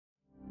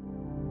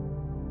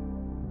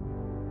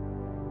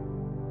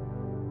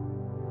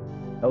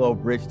Hello,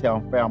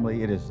 Bridgetown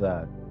family. It is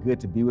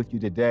good to be with you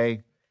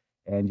today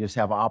and just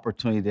have an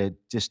opportunity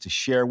to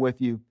share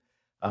with you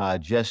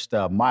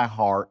my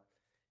heart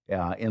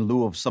in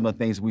lieu of some of the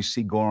things we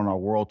see going on in our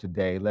world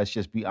today. Let's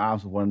just be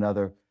honest with one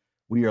another.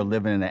 We are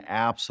living in an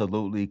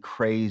absolutely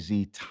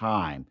crazy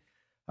time.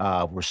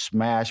 We're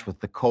smashed with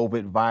the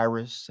COVID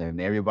virus,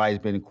 and everybody's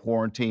been in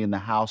quarantine in the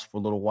house for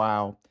a little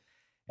while.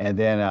 And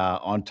then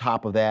on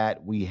top of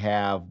that, we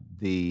have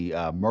the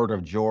murder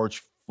of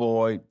George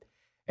Floyd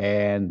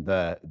and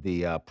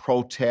the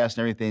protests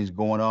and everything's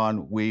going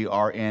on. We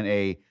are in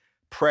a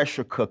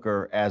pressure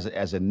cooker as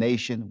a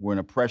nation. We're in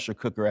a pressure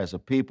cooker as a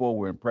people.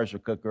 We're in a pressure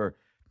cooker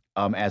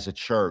as a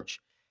church.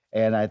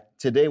 And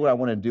today, what I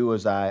want to do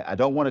is I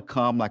don't want to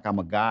come like I'm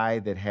a guy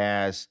that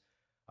has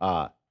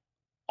uh,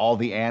 all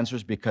the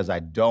answers because I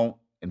don't.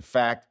 In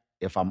fact,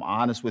 if I'm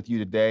honest with you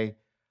today,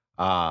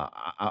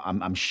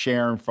 I'm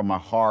sharing from my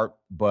heart,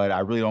 but I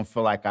really don't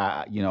feel like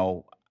I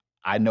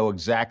know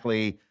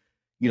exactly,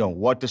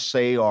 what to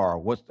say or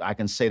what I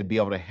can say to be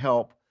able to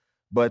help.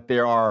 But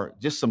there are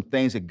just some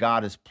things that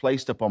God has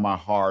placed upon my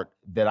heart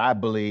that I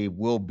believe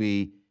will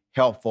be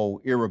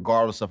helpful,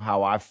 irregardless of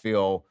how I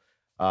feel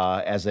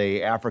as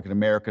a African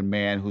American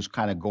man who's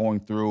kind of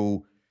going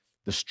through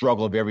the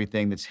struggle of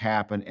everything that's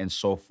happened and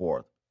so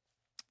forth.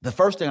 The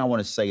first thing I want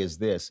to say is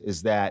this: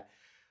 is that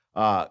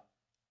uh,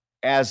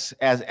 as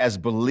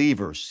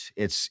believers,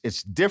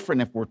 it's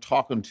different if we're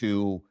talking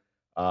to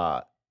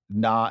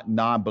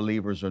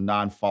non-believers or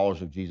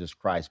non-followers of Jesus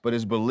Christ. But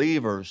as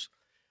believers,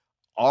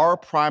 our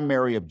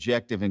primary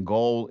objective and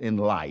goal in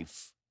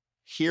life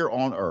here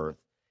on earth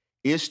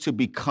is to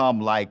become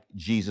like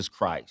Jesus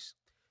Christ.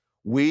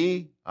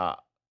 We uh,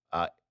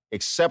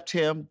 accept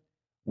Him,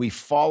 we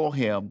follow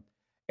Him,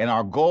 and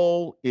our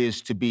goal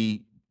is to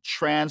be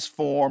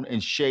transformed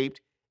and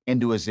shaped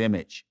into His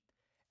image.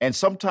 And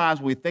sometimes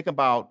when we think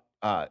about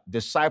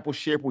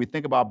discipleship, when we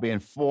think about being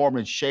formed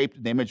and shaped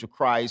in the image of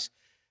Christ,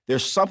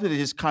 there's something that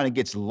just kind of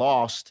gets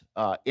lost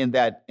in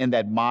that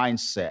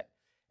mindset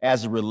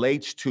as it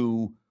relates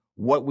to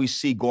what we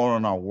see going on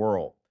in our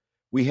world.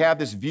 We have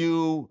this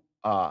view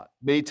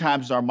many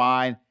times in our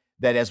mind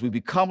that as we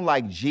become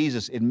like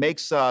Jesus, it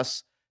makes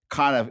us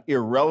kind of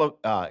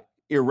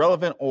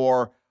irrelevant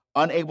or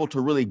unable to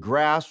really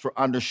grasp or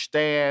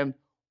understand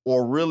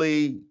or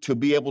really to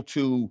be able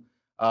to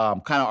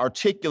kind of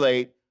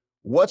articulate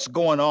what's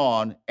going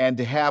on and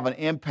to have an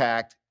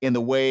impact in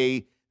the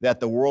way that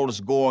the world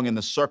is going in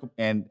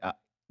the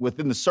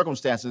within the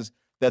circumstances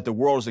that the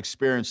world is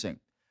experiencing.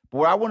 But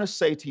what I want to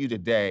say to you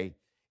today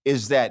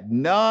is that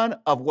none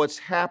of what's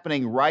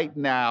happening right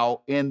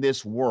now in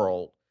this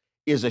world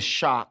is a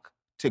shock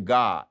to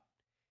God.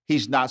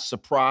 He's not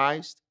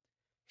surprised.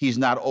 He's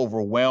not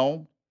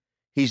overwhelmed.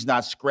 He's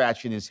not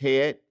scratching his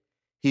head.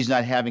 He's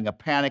not having a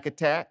panic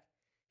attack.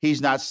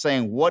 He's not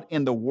saying, "What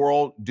in the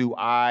world do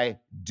I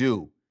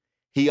do?"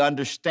 He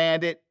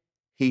understands it.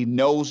 He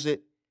knows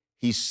it.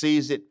 He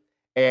sees it.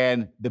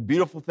 And the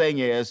beautiful thing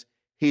is,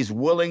 he's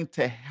willing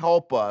to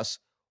help us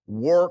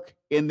work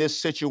in this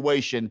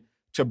situation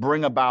to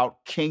bring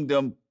about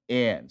kingdom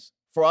ends.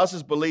 For us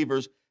as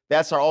believers,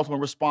 that's our ultimate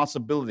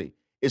responsibility,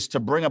 is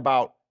to bring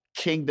about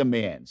kingdom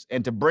ends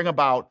and to bring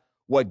about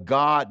what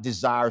God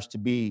desires to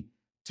be,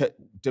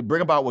 to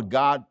bring about what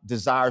God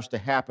desires to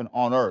happen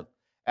on earth.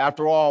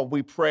 After all,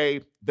 we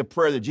pray the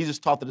prayer that Jesus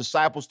taught the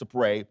disciples to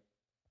pray.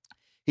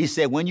 He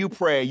said, when you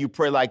pray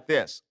like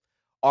this: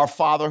 Our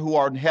Father who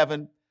art in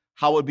heaven,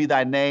 hallowed be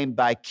thy name,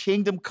 thy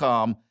kingdom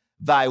come,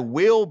 thy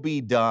will be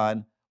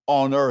done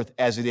on earth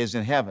as it is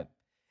in heaven.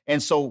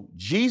 And so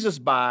Jesus,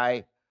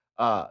 by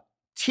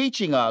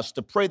teaching us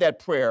to pray that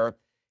prayer,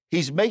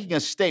 he's making a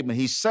statement.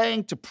 He's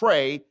saying to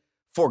pray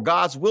for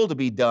God's will to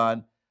be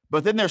done,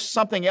 but then there's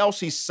something else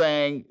he's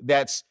saying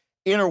that's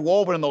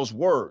interwoven in those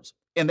words,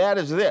 and that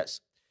is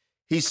this.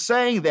 He's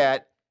saying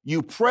that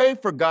you pray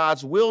for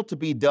God's will to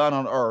be done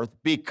on earth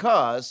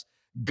because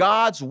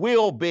God's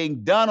will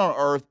being done on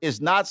earth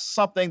is not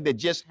something that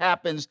just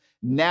happens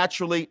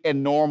naturally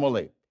and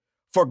normally.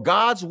 For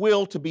God's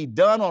will to be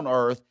done on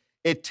earth,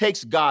 it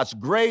takes God's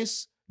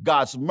grace,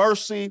 God's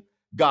mercy,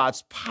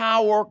 God's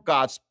power,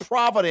 God's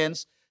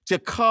providence to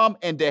come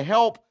and to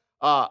help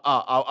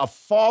a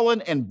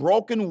fallen and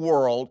broken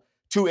world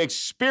to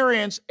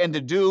experience and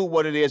to do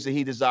what it is that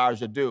he desires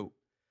to do.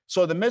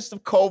 So in the midst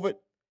of COVID,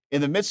 in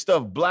the midst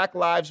of Black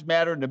Lives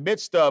Matter, in the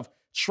midst of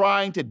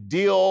trying to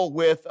deal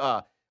with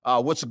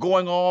what's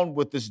going on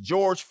with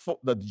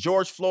the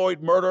George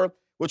Floyd murder,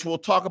 which we'll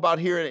talk about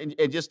here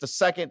in just a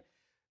second,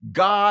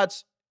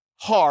 God's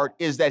heart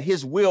is that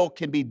his will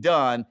can be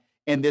done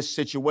in this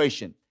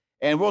situation.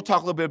 And we'll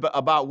talk a little bit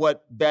about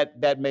what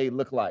that may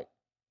look like.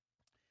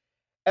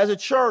 As a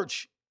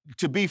church,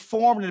 to be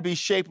formed and to be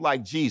shaped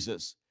like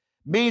Jesus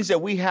means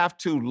that we have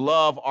to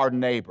love our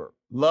neighbor,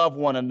 love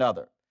one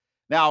another.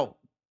 Now,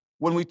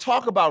 when we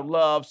talk about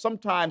love,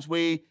 sometimes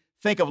we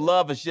think of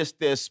love as just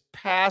this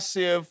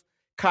passive,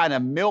 kind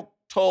of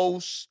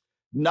milquetoast,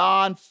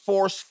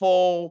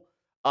 non-forceful,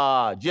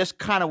 just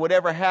kind of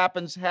whatever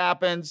happens.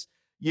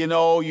 You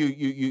know,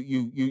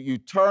 you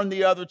turn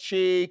the other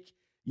cheek.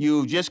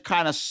 You just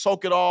kind of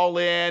soak it all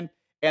in,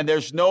 and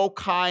there's no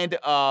kind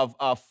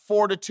of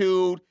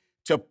fortitude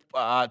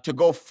to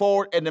go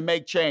forward and to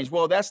make change.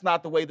 Well, that's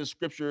not the way the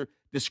scripture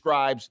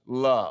describes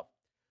love.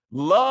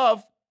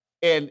 Love,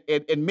 in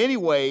many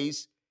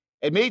ways,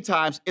 and many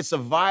times, it's a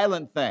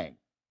violent thing.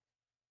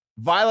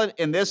 Violent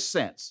in this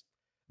sense,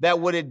 that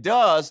what it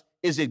does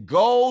is it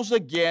goes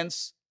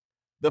against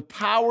the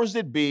powers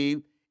that be,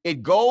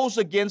 it goes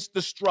against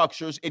the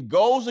structures, it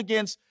goes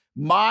against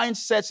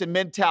mindsets and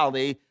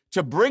mentality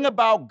to bring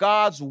about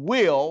God's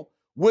will,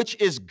 which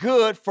is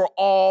good for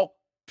all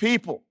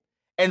people.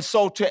 And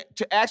so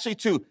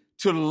to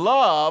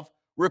love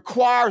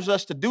requires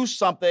us to do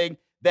something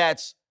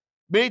that's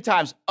many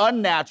times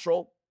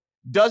unnatural,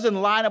 doesn't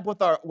line up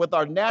with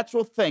our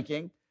natural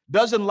thinking,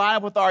 doesn't line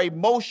up with our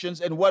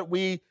emotions and what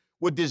we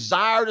would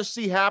desire to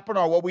see happen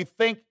or what we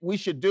think we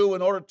should do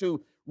in order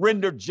to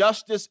render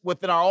justice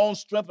within our own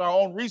strength and our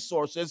own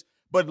resources.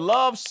 But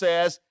love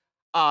says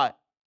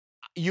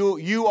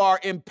you are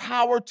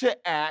empowered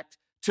to act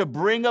to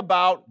bring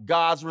about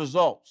God's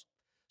results.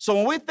 So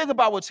when we think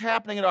about what's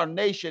happening in our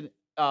nation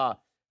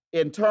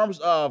in terms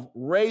of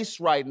race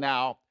right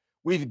now,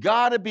 we've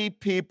got to be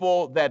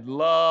people that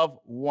love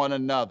one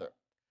another.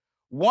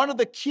 One of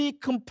the key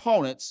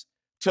components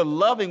to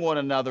loving one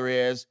another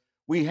is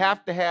we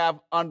have to have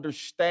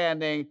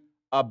understanding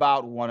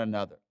about one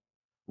another.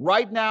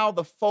 Right now,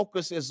 the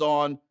focus is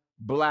on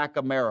Black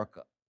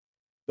America.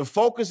 The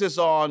focus is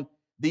on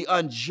the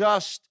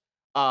unjust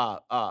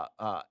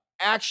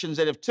actions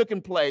that have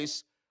taken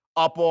place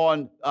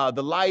upon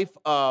the life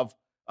of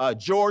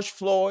George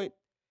Floyd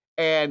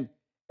and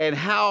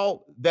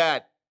how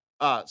that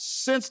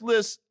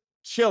senseless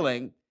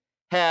killing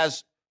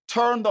has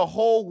turned the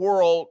whole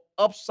world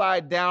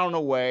upside down in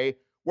a way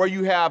where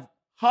you have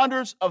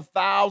hundreds of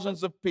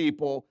thousands of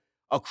people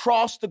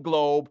across the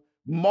globe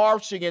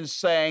marching and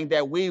saying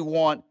that we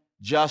want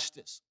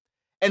justice.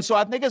 And so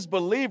I think as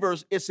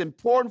believers, it's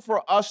important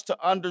for us to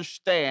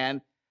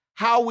understand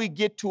how we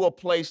get to a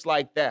place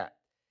like that.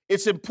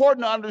 It's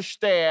important to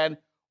understand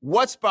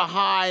what's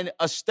behind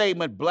a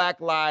statement, Black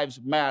Lives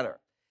Matter.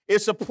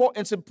 It's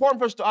important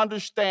for us to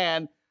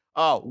understand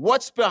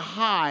what's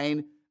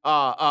behind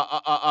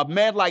a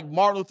man like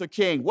Martin Luther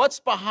King, what's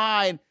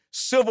behind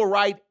civil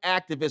rights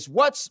activists,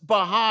 what's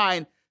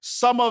behind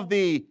some of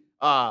the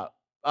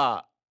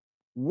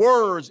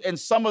words and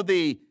some of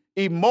the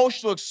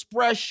emotional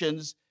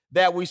expressions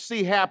that we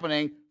see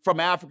happening from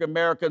African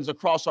Americans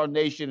across our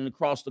nation and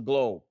across the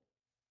globe.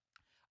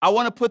 I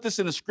want to put this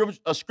in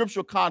a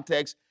scriptural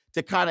context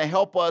to kind of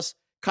help us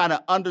kind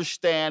of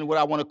understand what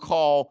I want to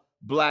call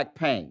Black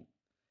pain.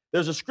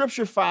 There's a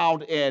scripture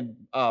found in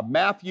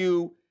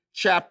Matthew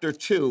chapter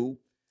 2.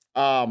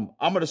 I'm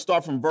going to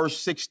start from verse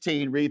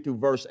 16, read through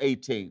verse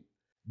 18.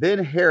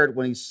 Then Herod,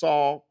 when he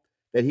saw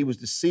that he was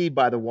deceived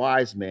by the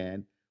wise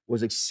man,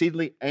 was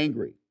exceedingly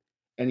angry,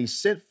 and he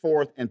sent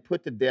forth and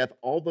put to death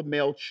all the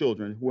male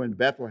children who were in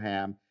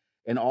Bethlehem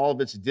and all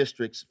of its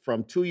districts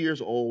from 2 years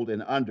old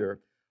and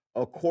under,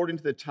 according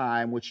to the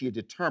time which he had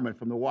determined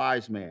from the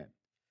wise man.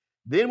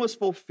 Then was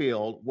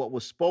fulfilled what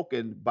was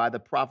spoken by the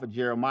prophet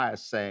Jeremiah,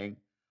 saying,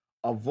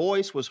 a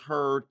voice was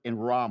heard in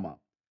Ramah,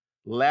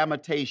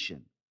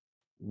 lamentation,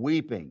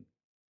 weeping,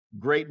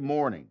 great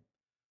mourning,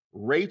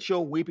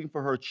 Rachel weeping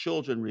for her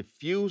children,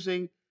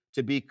 refusing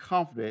to be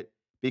comforted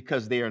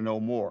because they are no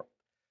more.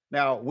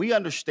 Now, we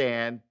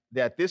understand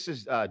that this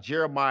is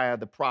Jeremiah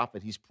the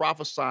prophet. He's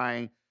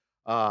prophesying,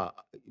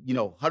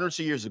 hundreds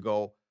of years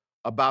ago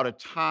about a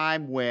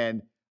time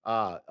when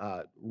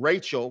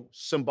Rachel,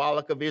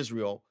 symbolic of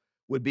Israel,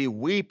 would be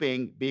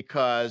weeping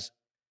because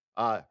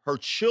her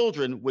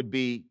children would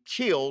be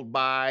killed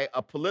by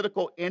a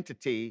political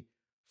entity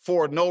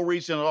for no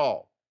reason at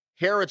all.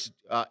 Herod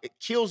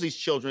kills these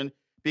children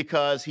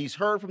because he's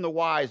heard from the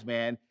wise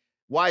man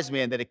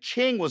that a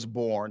king was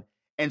born.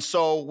 And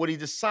so what he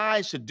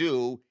decides to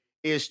do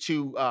is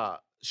to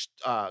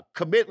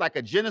commit like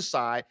a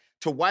genocide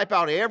to wipe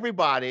out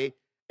everybody,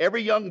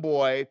 every young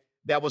boy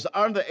that was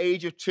under the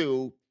age of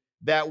 2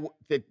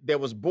 that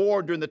was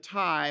born during the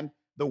time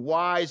the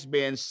wise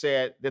men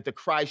said that the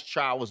Christ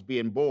child was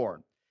being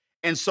born.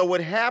 And so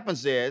what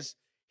happens is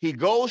he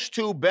goes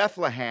to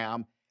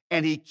Bethlehem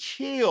and he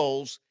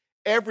kills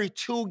every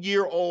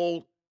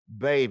 2-year-old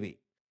baby.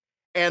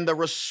 And the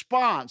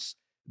response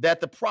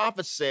that the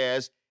prophet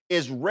says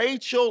is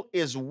Rachel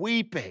is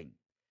weeping.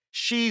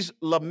 She's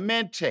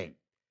lamenting.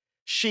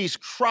 She's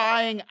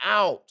crying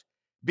out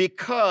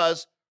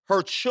because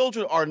her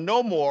children are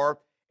no more.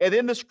 And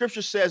then the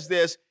scripture says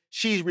this,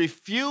 she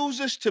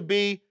refuses to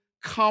be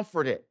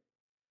comforted.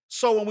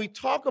 So when we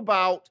talk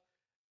about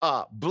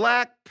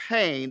Black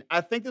pain,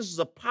 I think this is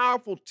a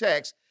powerful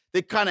text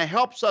that kind of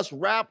helps us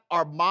wrap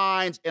our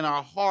minds and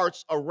our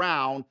hearts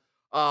around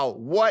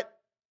what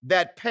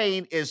that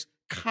pain is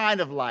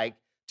kind of like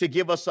to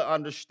give us an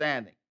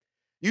understanding.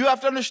 You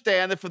have to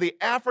understand that for the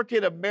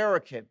African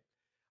American,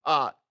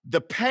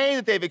 the pain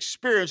that they've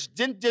experienced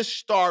didn't just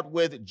start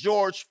with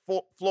George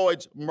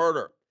Floyd's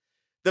murder.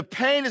 The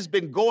pain has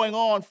been going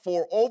on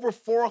for over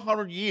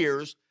 400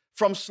 years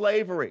from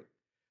slavery.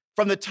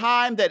 From the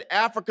time that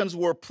Africans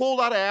were pulled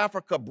out of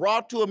Africa,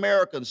 brought to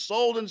America,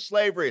 sold in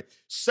slavery,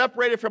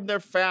 separated from their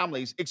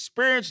families,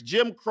 experienced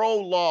Jim Crow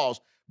laws,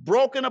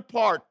 broken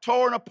apart,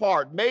 torn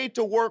apart, made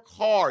to work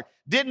hard,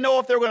 didn't know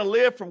if they were going to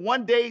live from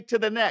one day to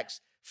the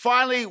next.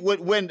 Finally,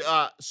 when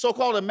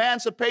so-called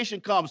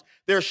emancipation comes,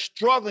 they're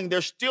struggling,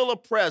 they're still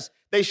oppressed,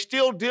 they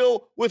still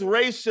deal with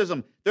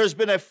racism. There's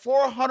been a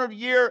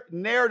 400-year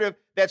narrative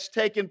that's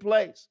taken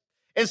place.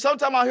 And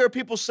sometimes I'll hear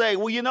people say,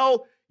 well, you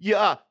know,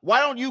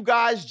 why don't you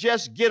guys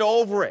just get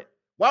over it?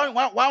 Why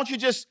don't you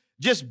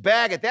just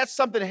bag it? That's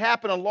something that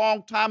happened a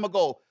long time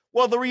ago.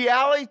 Well, the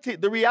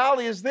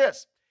reality is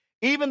this.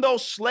 Even though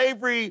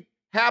slavery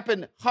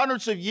happened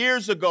hundreds of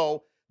years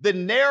ago, the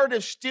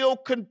narrative still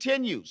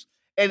continues.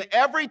 And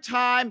every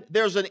time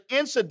there's an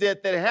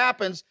incident that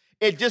happens,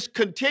 it just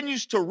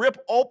continues to rip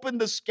open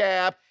the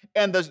scab,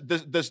 and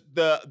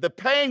the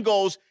pain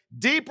goes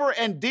deeper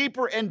and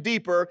deeper and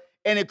deeper,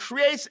 and it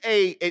creates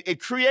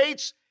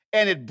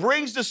and it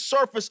brings to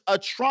surface a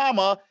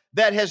trauma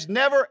that has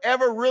never,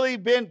 ever really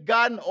been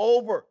gotten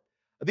over.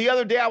 The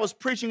other day, I was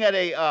preaching at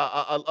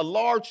a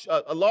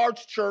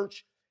large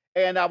church,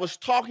 and I was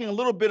talking a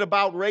little bit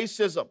about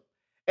racism.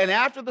 And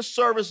after the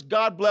service,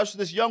 God bless her,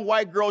 this young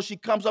white girl, she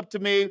comes up to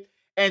me,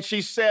 and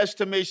she says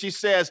to me,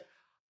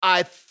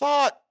 I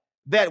thought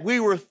that we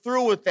were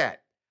through with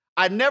that.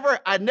 I never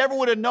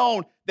would have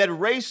known that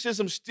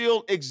racism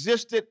still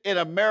existed in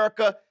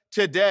America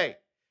today.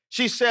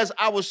 She says,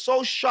 I was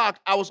so shocked.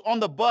 I was on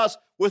the bus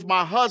with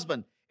my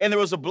husband, and there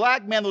was a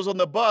black man that was on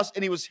the bus,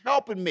 and he was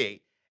helping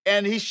me.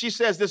 And she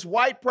says, this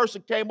white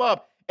person came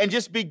up and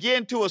just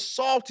began to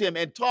assault him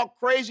and talk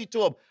crazy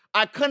to him.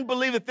 I couldn't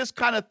believe that this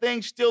kind of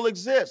thing still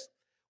exists.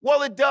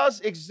 Well, it does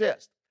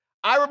exist.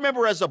 I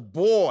remember as a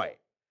boy,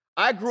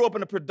 I grew up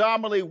in a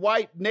predominantly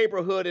white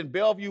neighborhood in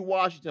Bellevue,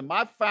 Washington.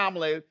 My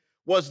family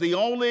was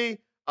one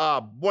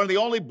of the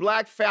only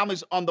black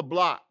families on the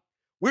block.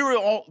 We were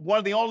one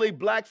of the only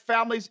black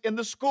families in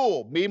the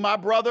school, me, my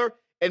brother,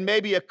 and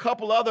maybe a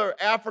couple other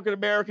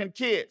African-American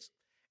kids.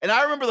 And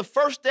I remember the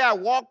first day I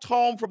walked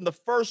home from the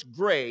first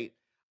grade,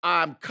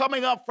 I'm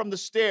coming up from the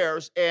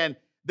stairs, and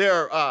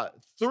there are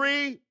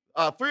three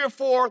or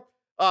four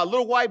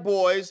little white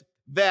boys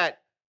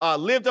that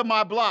lived on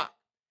my block.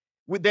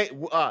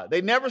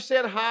 They never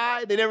said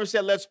hi. They never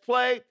said, let's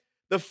play.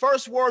 The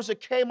first words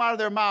that came out of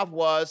their mouth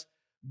was,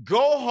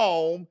 go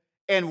home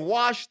and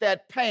wash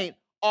that paint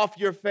off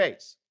your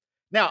face.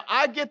 Now,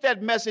 I get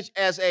that message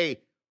as a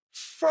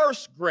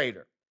first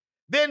grader.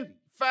 Then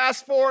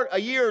fast forward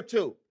a year or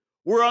two.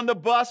 We're on the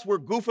bus. We're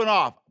goofing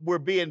off. We're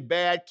being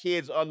bad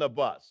kids on the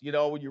bus. You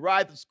know, when you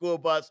ride the school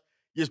bus,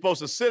 you're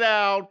supposed to sit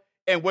down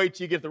and wait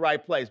till you get the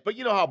right place. But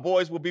you know how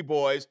boys will be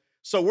boys.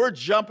 So we're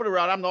jumping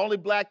around. I'm the only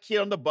black kid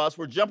on the bus.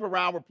 We're jumping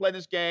around. We're playing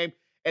this game,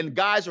 and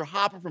guys are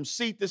hopping from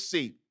seat to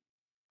seat.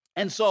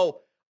 And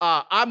so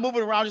I'm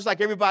moving around just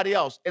like everybody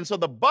else. And so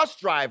the bus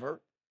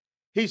driver,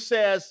 he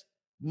says,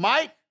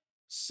 Mike,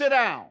 sit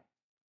down.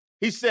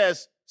 He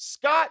says,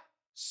 Scott,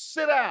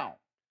 sit down.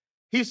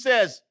 He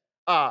says,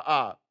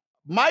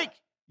 Mike,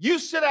 you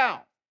sit down.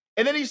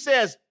 And then he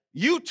says,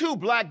 you too,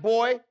 black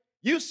boy,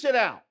 you sit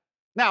down.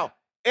 Now,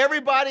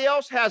 everybody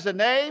else has a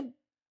name,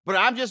 but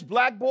I'm just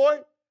black boy.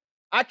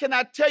 I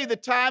cannot tell you the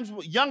times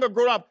younger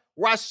growing up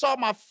where I saw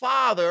my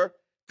father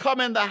come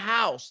in the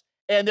house,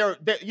 and they're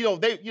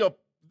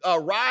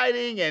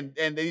rioting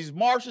and these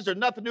marches are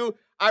nothing new.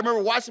 I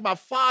remember watching my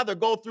father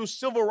go through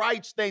civil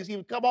rights things. He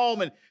would come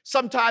home and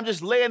sometimes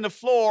just lay on the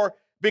floor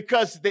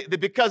because they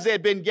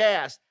had been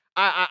gassed.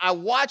 I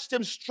watched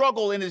him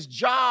struggle in his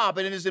job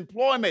and in his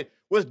employment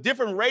with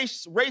different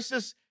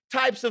racist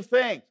types of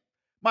things.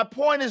 My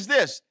point is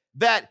this,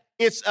 that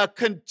it's a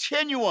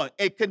continuum.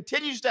 It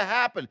continues to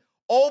happen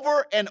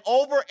over and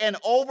over and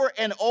over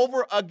and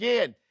over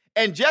again.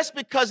 And just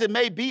because it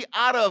may be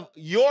out of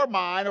your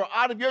mind or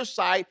out of your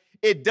sight,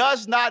 it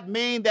does not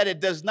mean that it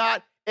does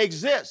not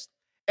exist.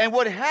 And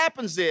what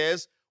happens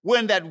is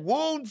when that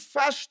wound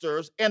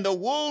festers and the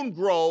wound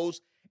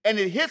grows and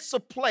it hits a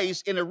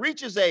place and it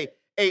reaches a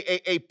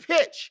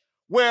pitch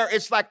where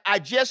it's like, I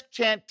just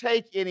can't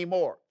take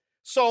anymore.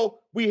 So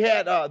we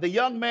had the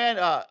young man,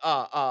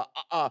 Ahmaud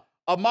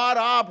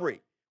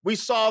Arbery. We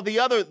saw the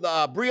other,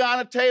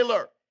 Breonna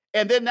Taylor,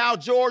 and then now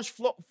George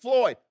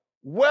Floyd.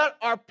 What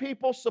are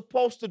people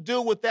supposed to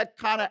do with that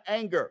kind of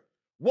anger?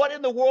 What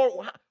in the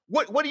world,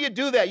 what do you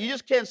do that? You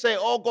just can't say,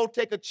 oh, go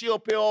take a chill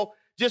pill,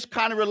 just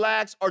kind of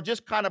relax, or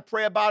just kind of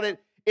pray about it.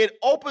 It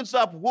opens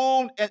up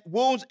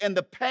wounds, and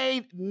the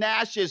pain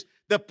gnashes.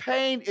 The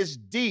pain is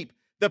deep.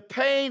 The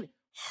pain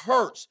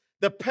hurts.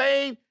 The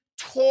pain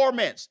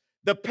torments.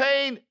 The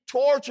pain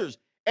tortures.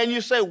 And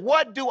you say,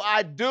 what do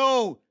I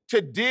do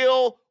to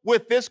deal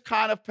with this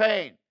kind of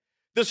pain?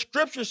 The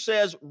scripture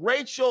says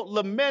Rachel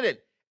lamented,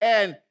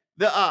 and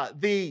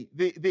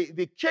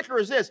the kicker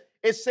is this.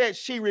 It said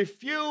she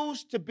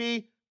refused to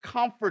be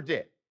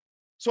comforted.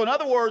 So in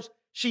other words,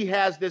 she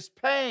has this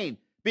pain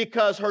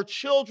because her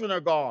children are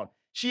gone.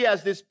 She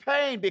has this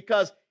pain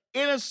because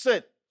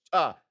innocent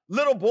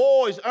little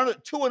boys,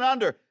 2 and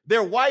under,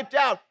 they're wiped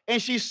out.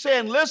 And she's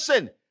saying,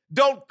 listen,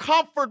 don't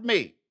comfort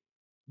me.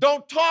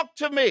 Don't talk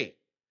to me.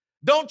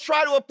 Don't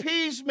try to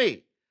appease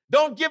me.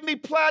 Don't give me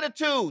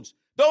platitudes.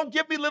 Don't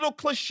give me little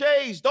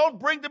cliches. Don't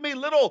bring to me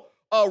little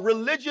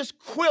religious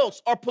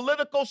quilts or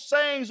political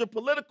sayings or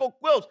political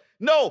quilts.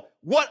 No,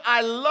 what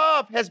I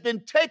love has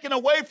been taken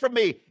away from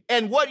me.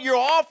 And what you're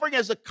offering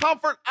as a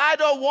comfort, I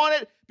don't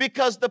want it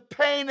because the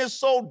pain is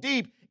so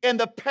deep and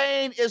the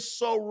pain is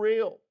so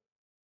real.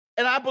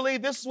 And I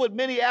believe this is what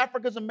many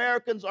African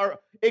Americans are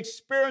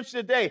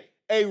experiencing today,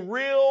 a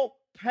real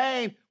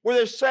pain where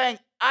they're saying,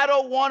 I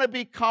don't want to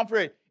be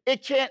comforted.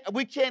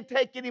 We can't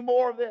take any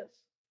more of this.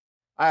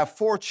 I have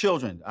 4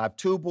 children. I have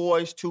 2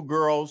 boys, 2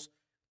 girls.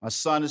 My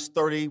son is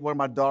 30. One of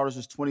my daughters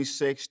is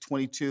 26,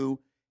 22,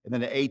 and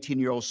then an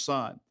 18-year-old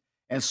son.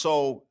 And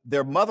so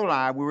their mother and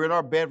I, we were in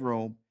our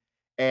bedroom,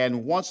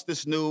 and once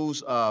this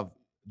news of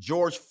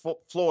George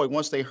Floyd,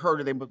 once they heard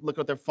it, they would look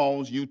at their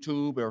phones,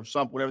 YouTube or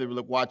something, whatever they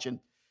were watching.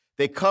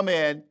 They come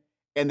in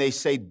and they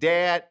say,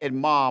 Dad and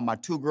Mom, my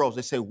 2 girls,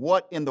 they say,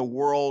 what in the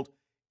world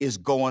is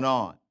going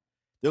on?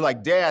 They're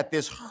like, Dad,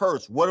 this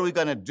hurts. What are we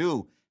going to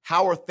do?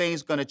 How are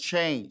things going to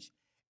change?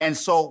 And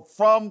so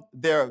from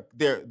their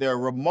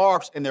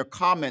remarks and their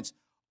comments,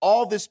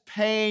 all this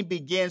pain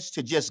begins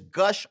to just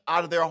gush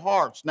out of their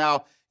hearts.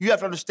 Now, you have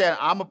to understand,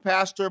 I'm a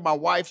pastor. My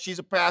wife, she's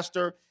a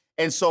pastor.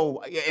 And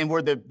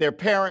we're their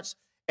parents.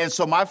 And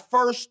so my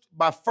first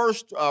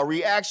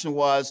reaction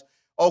was,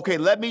 okay,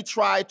 let me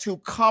try to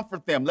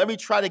comfort them. Let me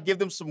try to give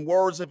them some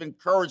words of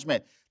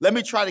encouragement. Let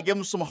me try to give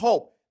them some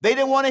hope. They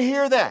didn't want to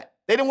hear that.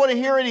 They didn't want to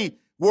hear any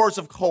words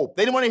of hope.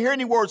 They didn't want to hear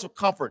any words of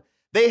comfort.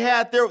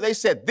 They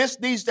said, this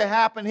needs to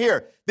happen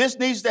here. This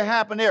needs to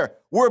happen there.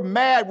 We're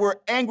mad. We're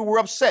angry. We're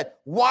upset.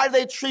 Why do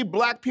they treat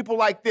black people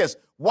like this?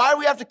 Why do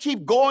we have to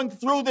keep going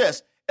through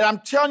this? And I'm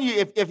telling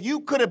you, if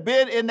you could have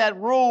been in that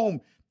room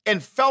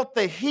and felt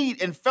the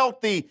heat and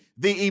felt the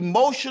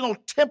emotional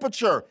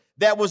temperature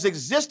that was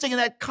existing in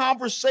that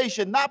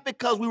conversation, not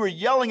because we were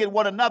yelling at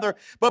one another,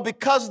 but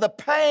because of the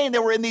pain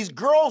that were in these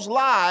girls'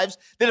 lives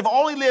that have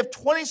only lived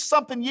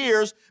 20-something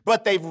years,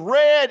 but they've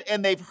read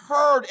and they've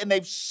heard and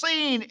they've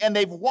seen and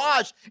they've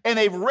watched and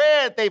they've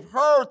read, they've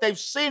heard, they've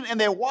seen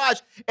and they've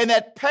watched, and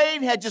that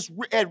pain had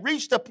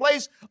reached a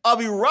place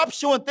of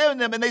eruption within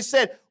them, and they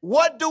said,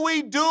 what do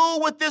we do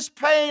with this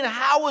pain?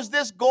 How is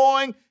this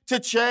going to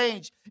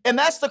change? And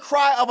that's the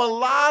cry of a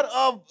lot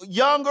of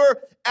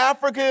younger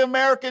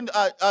African-American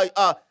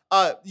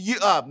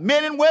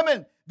men and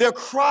women. They're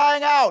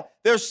crying out.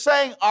 They're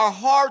saying, our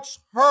hearts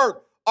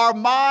hurt. Our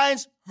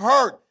minds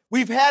hurt.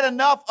 We've had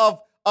enough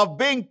of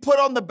being put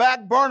on the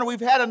back burner. We've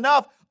had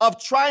enough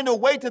of trying to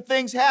wait till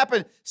things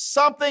happen.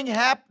 Something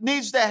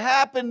needs to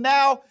happen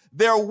now.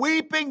 They're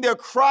weeping. They're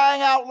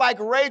crying out like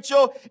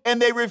Rachel,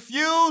 and they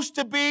refuse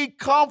to be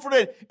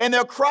comforted. And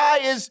their cry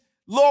is,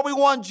 Lord, we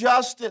want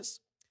justice.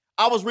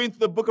 I was reading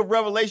through the book of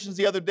Revelations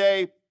the other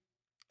day,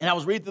 and I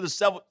was reading through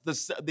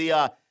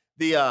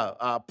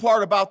the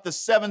part about the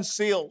 7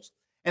 seals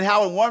and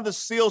how when one of the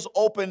seals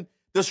opened,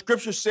 the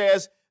scripture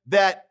says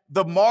that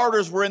the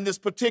martyrs were in this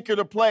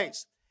particular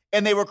place,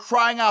 and they were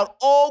crying out,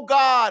 oh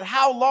God,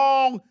 how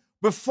long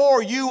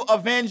before you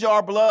avenge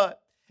our blood?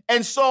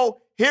 And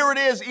so here it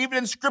is, even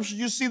in scripture,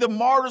 you see the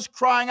martyrs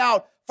crying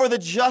out for the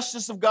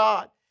justice of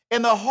God.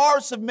 And the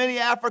hearts of many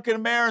African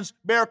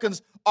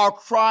Americans are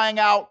crying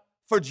out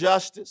for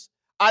justice.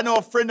 I know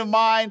a friend of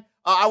mine,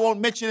 I won't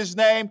mention his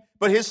name,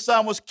 but his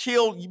son was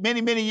killed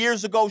many, many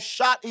years ago,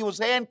 shot. He was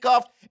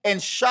handcuffed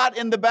and shot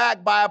in the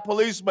back by a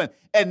policeman,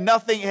 and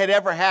nothing had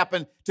ever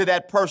happened to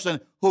that person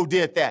who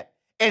did that.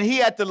 And he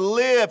had to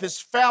live, his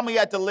family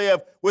had to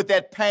live with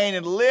that pain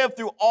and live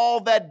through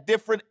all that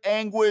different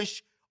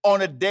anguish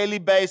on a daily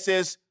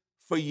basis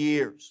for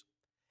years.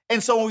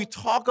 And so when we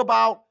talk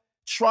about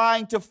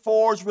trying to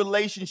forge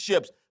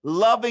relationships,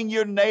 loving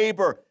your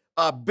neighbor,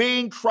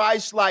 being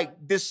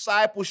Christ-like,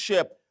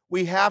 discipleship,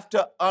 we have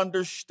to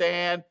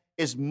understand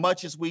as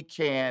much as we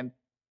can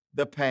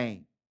the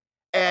pain.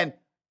 And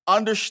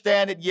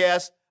understand it,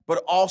 yes,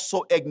 but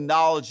also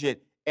acknowledge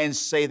it and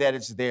say that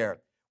it's there.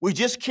 We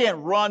just can't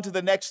run to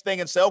the next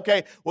thing and say,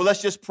 okay, well,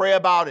 let's just pray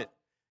about it.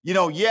 You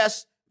know,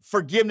 yes,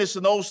 forgiveness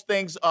and those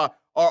things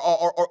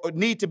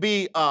need to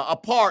be a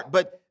part,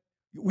 but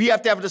we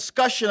have to have a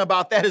discussion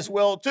about that as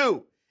well,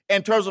 too,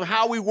 in terms of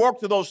how we work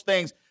through those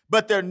things.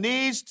 But there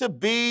needs to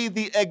be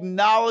the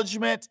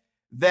acknowledgement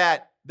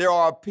that there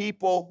are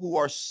people who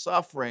are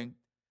suffering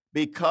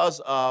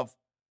because of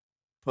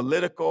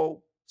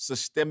political,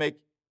 systemic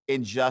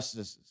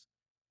injustices.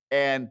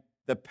 And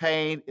the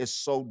pain is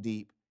so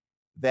deep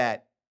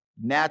that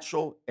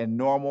natural and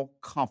normal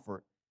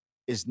comfort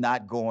is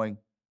not going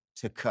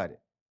to cut it.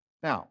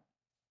 Now,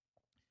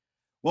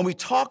 when we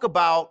talk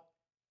about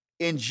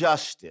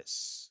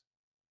injustice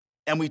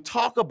and we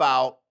talk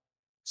about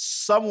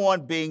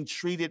someone being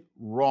treated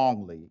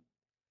wrongly,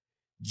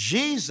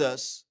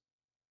 Jesus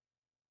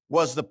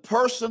was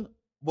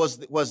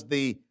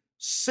the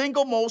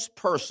single most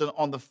person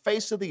on the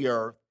face of the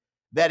earth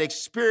that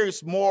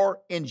experienced more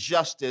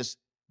injustice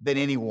than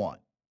anyone.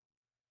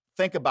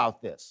 Think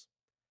about this.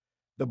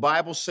 The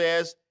Bible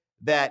says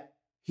that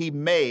he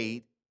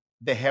made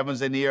the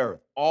heavens and the earth.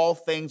 All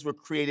things were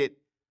created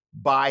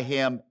by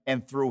him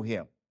and through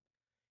him.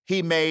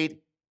 He made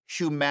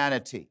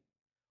humanity.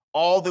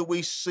 All that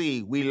we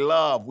see, we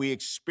love, we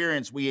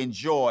experience, we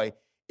enjoy,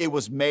 it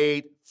was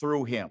made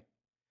through him.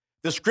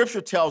 The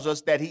scripture tells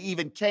us that he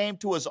even came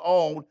to his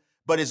own,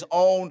 but his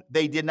own,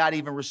 they did not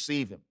even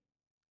receive him.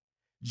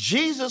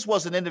 Jesus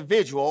was an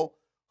individual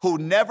who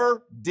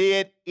never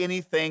did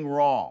anything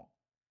wrong.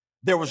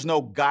 There was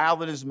no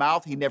guile in his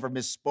mouth. He never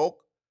misspoke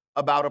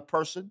about a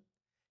person.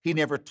 He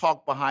never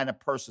talked behind a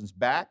person's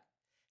back.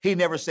 He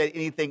never said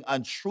anything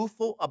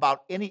untruthful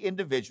about any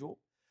individual.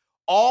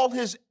 All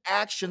his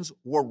actions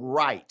were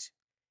right.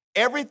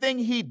 Everything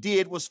he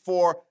did was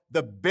for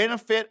the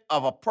benefit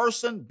of a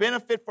person,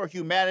 benefit for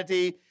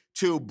humanity,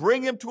 to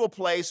bring him to a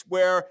place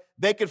where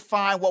they could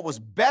find what was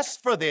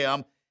best for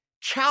them,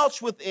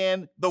 couched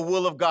within the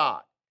will of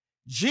God.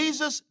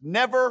 Jesus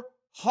never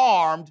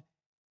harmed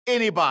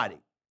anybody.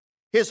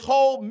 His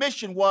whole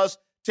mission was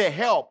to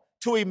help,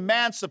 to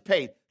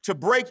emancipate, to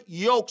break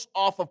yokes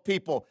off of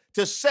people,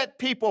 to set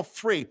people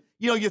free.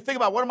 You know, you think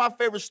about one of my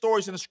favorite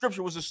stories in the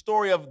scripture was the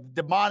story of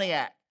the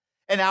demoniac.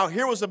 And now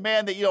here was a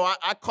man that,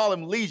 I call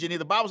him Legion.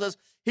 The Bible says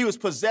he was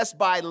possessed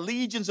by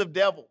legions of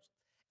devils.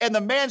 And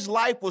the man's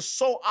life was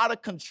so out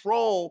of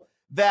control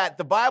that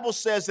the Bible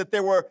says that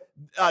there were,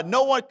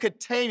 no one could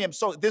tame him.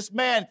 So this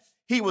man,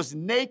 he was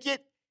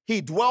naked.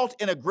 He dwelt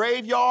in a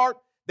graveyard.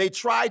 They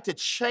tried to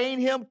chain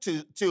him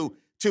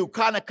to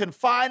kind of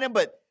confine him,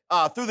 but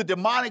through the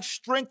demonic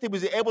strength, he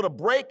was able to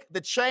break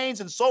the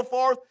chains and so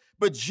forth.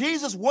 But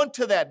Jesus went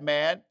to that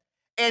man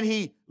and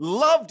he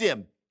loved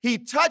him. He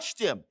touched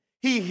him.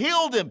 He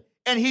healed him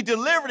and he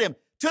delivered him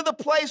to the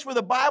place where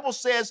the Bible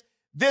says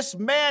this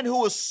man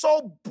who was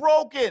so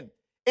broken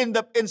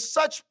in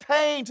such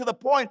pain to the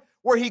point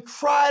where he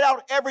cried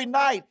out every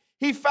night,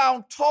 he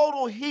found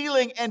total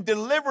healing and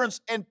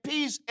deliverance and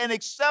peace and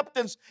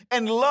acceptance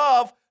and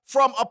love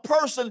from a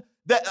person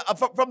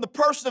from the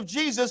person of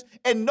Jesus,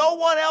 and no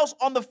one else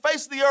on the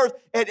face of the earth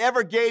had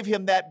ever gave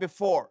him that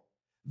before.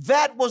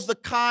 That was the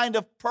kind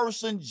of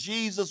person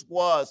Jesus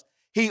was.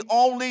 He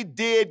only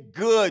did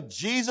good.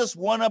 Jesus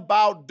went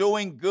about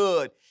doing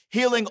good,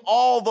 healing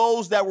all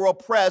those that were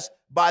oppressed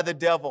by the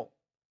devil.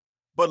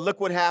 But look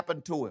what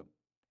happened to him.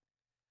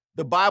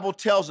 The Bible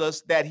tells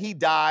us that he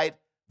died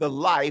the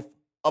life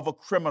of a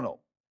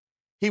criminal.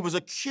 He was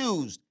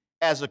accused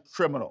as a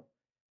criminal.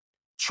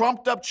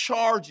 Trumped up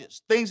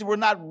charges, things that were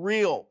not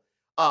real.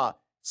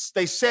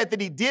 They said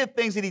that he did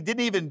things that he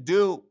didn't even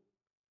do.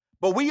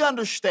 But we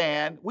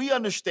understand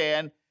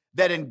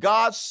that in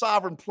God's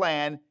sovereign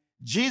plan,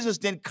 Jesus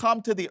didn't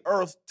come to the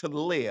earth to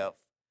live.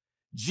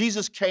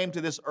 Jesus came to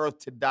this earth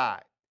to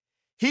die.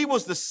 He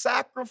was the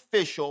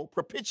sacrificial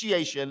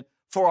propitiation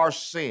for our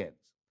sins.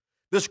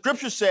 The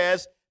scripture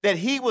says that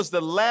he was the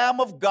Lamb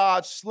of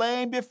God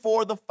slain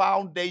before the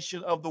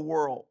foundation of the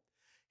world.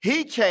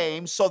 He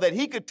came so that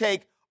he could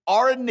take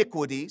our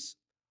iniquities,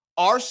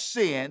 our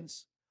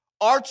sins,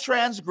 our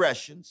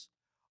transgressions,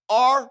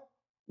 our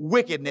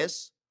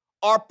wickedness,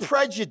 our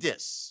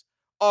prejudice,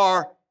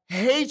 our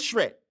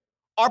hatred,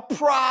 our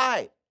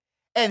pride.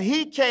 And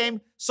he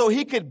came so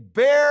he could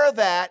bear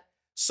that,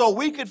 so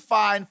we could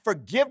find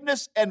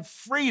forgiveness and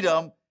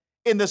freedom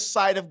in the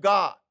sight of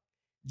God.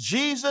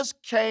 Jesus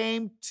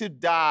came to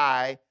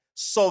die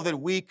so that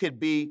we could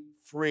be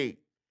free.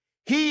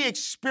 He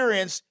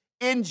experienced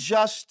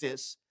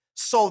injustice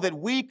so that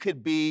we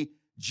could be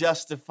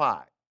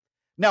justified.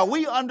 Now,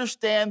 we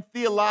understand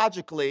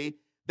theologically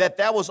that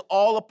was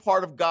all a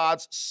part of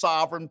God's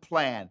sovereign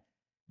plan.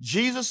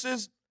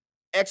 Jesus's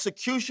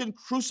execution,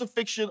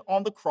 crucifixion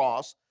on the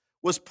cross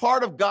was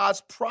part of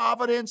God's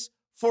providence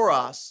for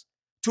us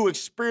to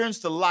experience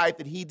the life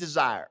that he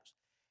desires.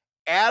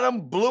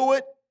 Adam blew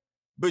it,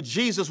 but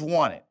Jesus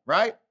won it,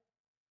 right?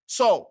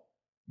 So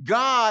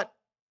God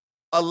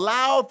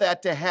allowed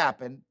that to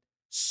happen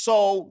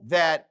so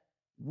that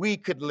we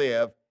could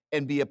live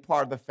and be a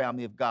part of the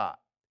family of God.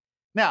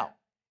 Now,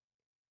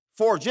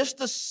 for just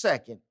a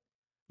second,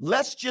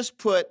 let's just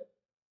put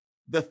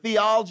the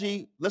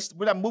theology,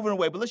 we're not moving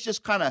away, but let's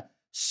just kind of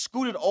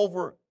scoot it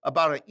over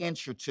about an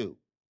inch or two.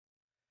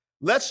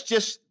 Let's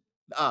just,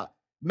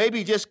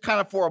 maybe just kind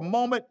of for a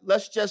moment,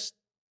 let's just,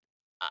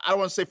 I don't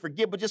want to say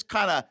forget, but just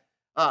kind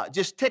of,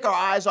 just take our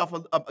eyes off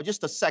of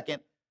just a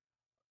second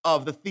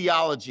of the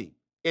theology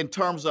in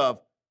terms of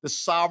the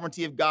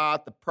sovereignty of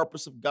God, the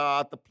purpose of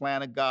God, the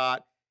plan of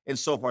God, and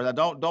so forth.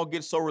 Now, don't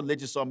get so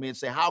religious on me and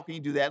say, how can you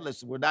do that?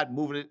 Listen, we're not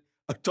moving it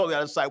totally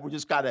out of sight. We're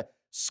just kind of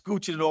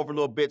scooching it over a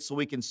little bit so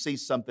we can see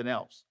something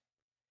else.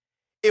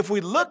 If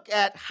we look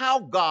at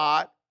how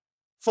God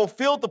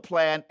fulfilled the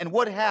plan and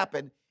what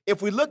happened,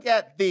 if we look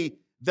at the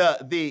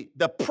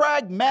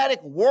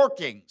pragmatic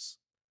workings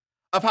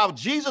of how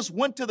Jesus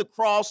went to the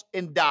cross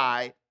and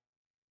died,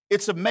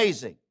 it's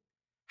amazing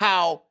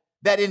how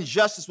that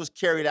injustice was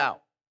carried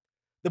out.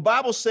 The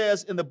Bible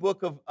says in the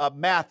book of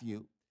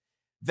Matthew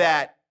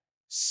that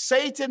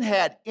Satan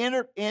had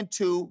entered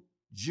into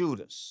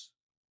Judas.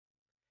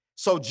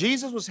 So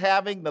Jesus was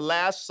having the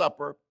Last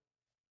Supper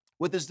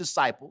with his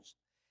disciples,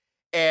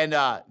 and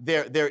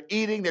they're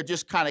eating. They're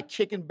just kind of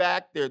kicking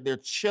back. They're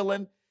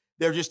chilling.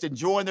 They're just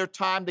enjoying their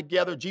time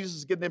together. Jesus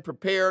is getting them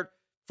prepared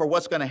for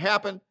what's going to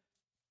happen.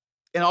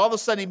 And all of a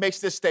sudden, he makes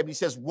this statement. He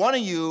says, "One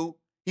of you,"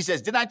 he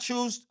says, "didn't I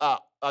choose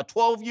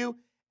 12 of you?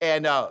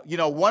 And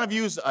one of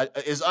you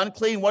is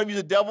unclean. One of you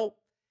is a devil."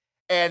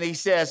 And he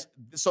says,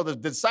 so the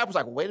disciples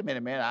are like, "Wait a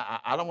minute, man.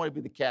 I don't want to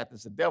be the cat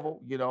that's the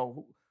devil.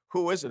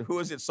 Who is it? Who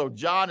is it?" So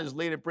John is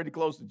leaning pretty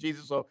close to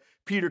Jesus. So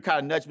Peter kind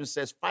of nudges him and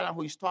says, "Find out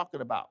who he's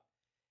talking about."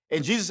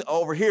 And Jesus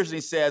overhears and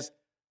he says,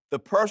 "The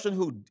person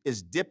who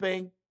is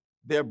dipping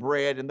their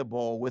bread in the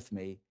bowl with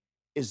me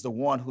is the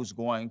one who's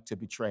going to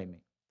betray me."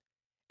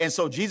 And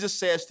so Jesus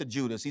says to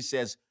Judas, he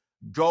says,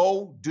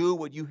 "Go do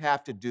what you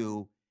have to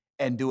do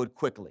and do it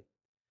quickly."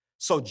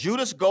 So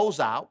Judas goes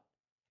out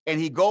and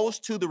he goes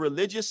to the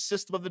religious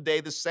system of the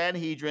day, the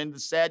Sanhedrin, the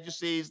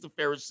Sadducees, the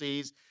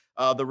Pharisees,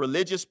 the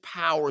religious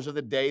powers of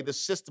the day, the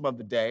system of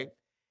the day.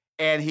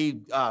 And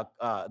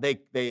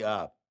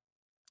they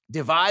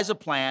devise a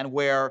plan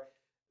where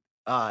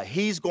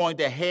he's going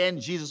to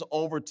hand Jesus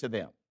over to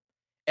them.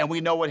 And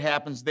we know what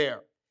happens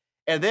there.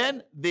 And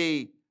then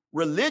the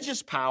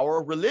religious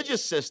power,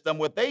 religious system,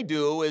 what they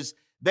do is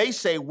they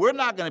say, "We're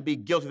not going to be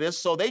guilty of this."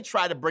 So they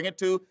try to bring it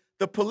to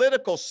the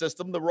political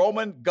system, the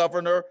Roman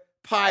governor,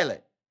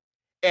 Pilate.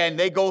 And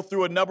they go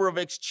through a number of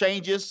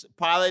exchanges.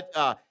 Pilate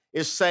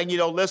is saying,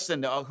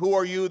 "Listen, who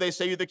are you?" They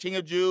say, "You're the King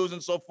of Jews,"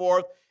 and so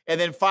forth. And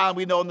then finally,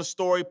 we know in the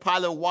story,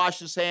 Pilate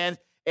washes his hands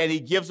and he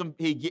gives them,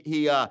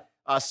 he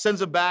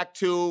sends them back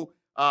to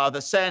the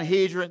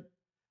Sanhedrin.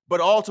 But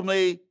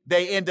ultimately,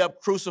 they end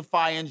up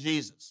crucifying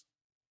Jesus.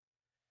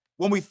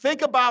 When we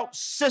think about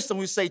system,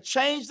 we say,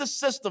 change the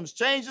systems,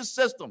 change the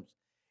systems.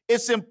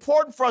 It's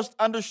important for us to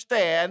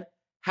understand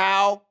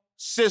how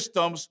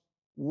systems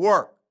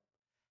work,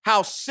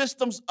 how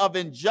systems of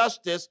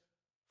injustice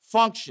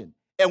function,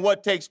 and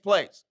what takes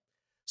place.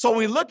 So when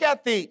we look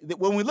at the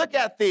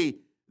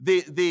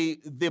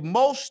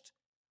most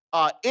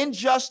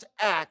unjust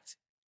act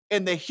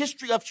in the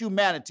history of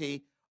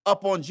humanity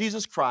upon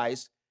Jesus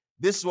Christ,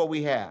 this is what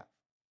we have.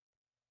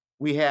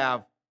 We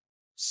have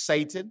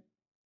Satan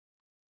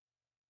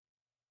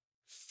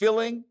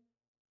filling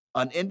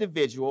an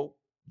individual,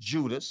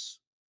 Judas.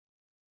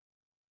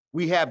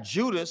 We have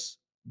Judas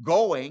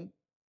going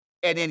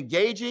and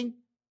engaging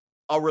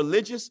a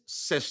religious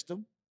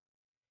system.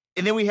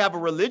 And then we have a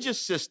religious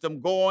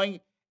system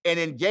going and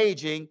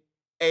engaging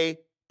a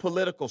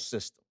political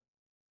system.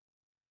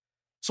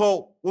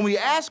 So when we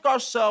ask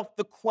ourselves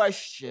the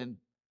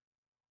question,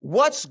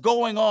 what's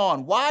going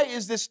on? Why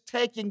is this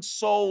taking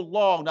so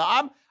long?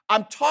 Now,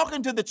 I'm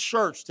talking to the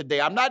church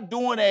today. I'm not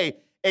doing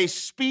a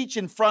speech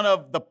in front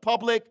of the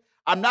public.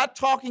 I'm not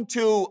talking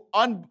to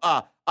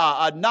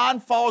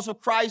non-followers of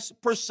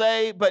Christ per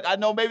se, but I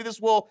know maybe this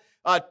will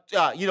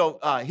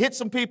hit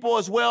some people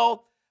as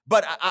well.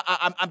 But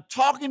I'm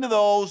talking to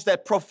those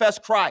that profess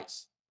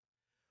Christ.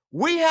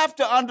 We have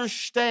to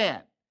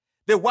understand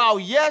that while,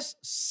 yes,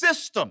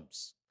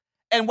 systems,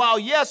 and while,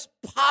 yes,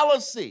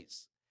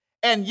 policies,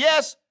 and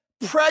yes,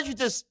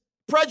 prejudice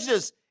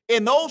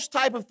in those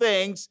type of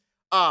things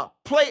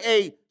play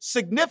a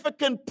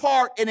significant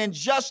part in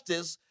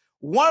injustice,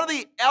 one of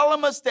the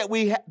elements that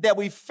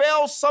we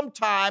fail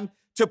sometime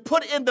to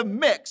put in the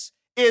mix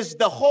is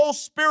the whole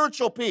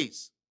spiritual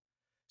piece.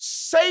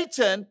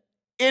 Satan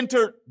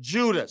entered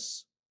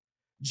Judas.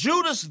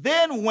 Judas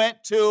then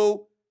went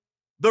to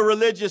the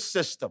religious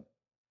system.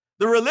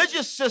 The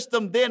religious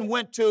system then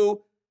went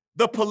to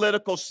the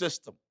political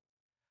system.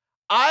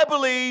 I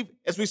believe,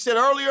 as we said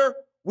earlier,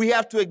 we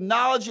have to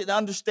acknowledge and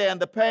understand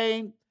the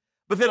pain,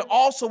 but then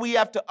also we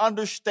have to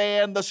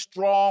understand the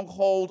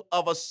stronghold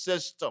of a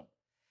system.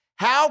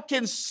 How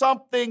can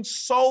something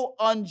so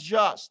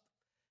unjust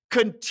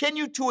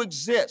continue to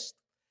exist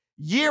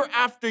year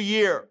after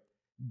year,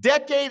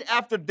 decade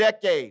after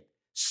decade,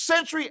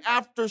 century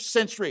after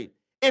century,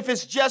 if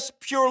it's just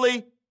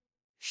purely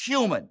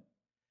human?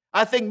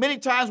 I think many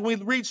times when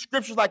we read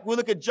scriptures like we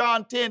look at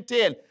John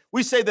 10:10,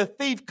 we say the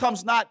thief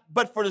comes not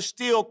but for to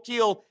steal,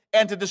 kill,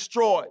 and to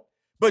destroy.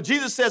 But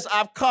Jesus says,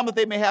 "I've come that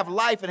they may have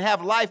life and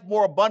have life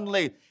more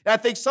abundantly." And I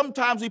think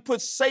sometimes we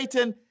put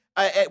Satan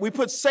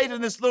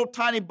in this little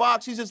tiny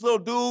box. He's this little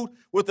dude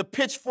with a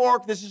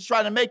pitchfork that's just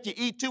trying to make you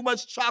eat too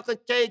much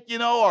chocolate cake,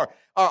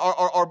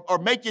 or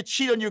make you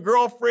cheat on your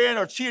girlfriend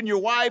or cheat on your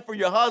wife or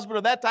your husband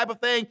or that type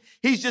of thing.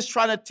 He's just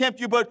trying to tempt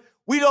you. But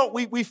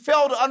we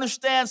fail to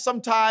understand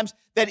sometimes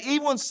that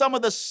even some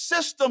of the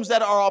systems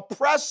that are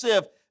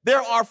oppressive,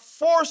 there are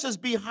forces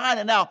behind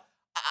it. Now,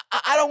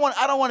 I don't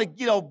want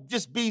to,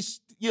 just be,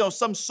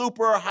 some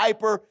super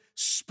hyper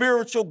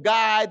spiritual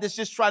guy that's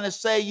just trying to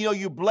say,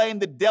 you blame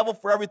the devil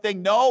for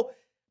everything. No,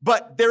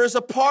 but there is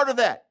a part of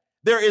that.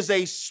 There is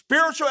a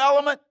spiritual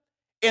element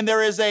and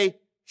there is a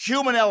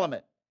human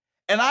element.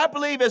 And I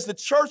believe as the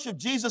Church of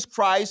Jesus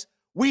Christ,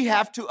 we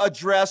have to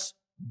address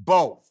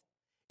both.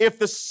 If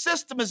the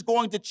system is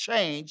going to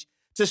change,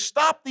 to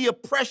stop the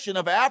oppression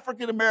of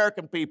African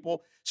American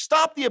people,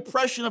 stop the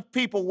oppression of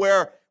people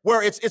where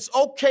it's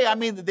okay. I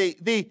mean,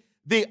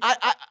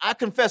 I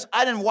confess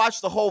I didn't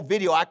watch the whole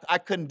video. I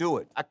couldn't do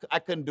it. I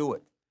couldn't do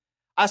it.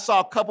 I saw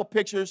a couple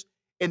pictures,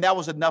 and that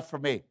was enough for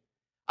me.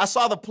 I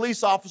saw the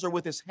police officer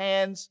with his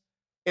hands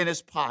in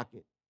his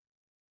pocket,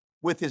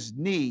 with his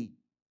knee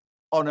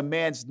on a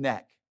man's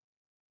neck,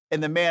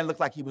 and the man looked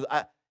like he was.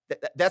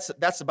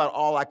 That's about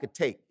all I could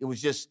take. It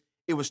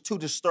was too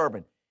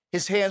disturbing.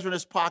 His hands were in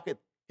his pocket,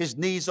 his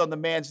knees on the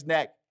man's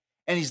neck,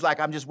 and he's like,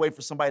 I'm just waiting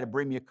for somebody to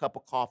bring me a cup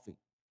of coffee.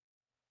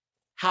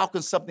 How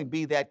can something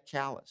be that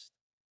calloused?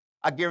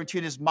 I guarantee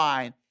in his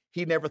mind,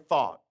 he never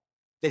thought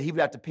that he would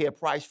have to pay a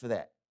price for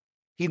that.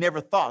 He never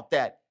thought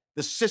that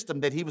the system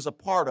that he was a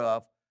part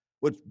of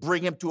would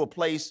bring him to a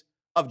place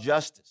of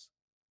justice.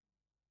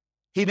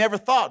 He never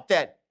thought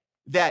that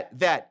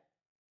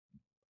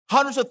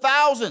hundreds of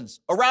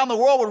thousands around the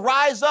world would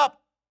rise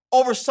up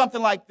over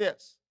something like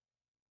this.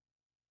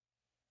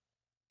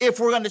 If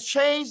we're going to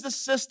change the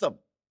system,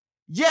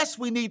 yes,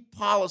 we need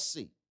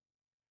policy.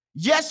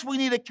 Yes, we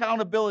need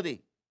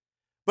accountability.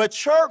 But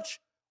church,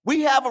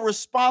 we have a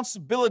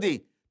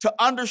responsibility to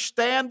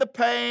understand the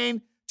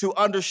pain, to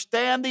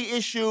understand the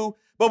issue,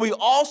 but we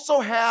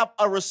also have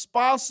a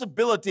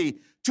responsibility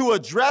to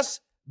address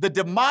the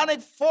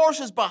demonic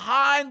forces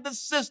behind the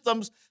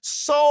systems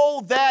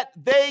so that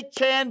they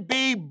can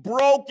be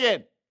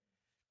broken,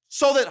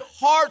 so that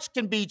hearts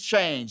can be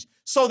changed,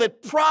 so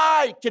that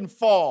pride can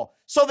fall,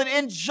 so that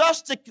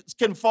injustice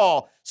can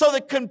fall, so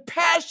that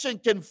compassion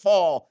can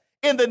fall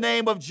in the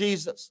name of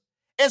Jesus.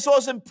 And so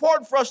it's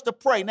important for us to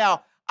pray.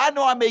 Now, I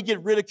know I may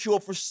get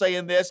ridiculed for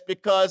saying this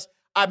because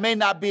I may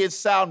not be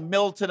sound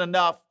militant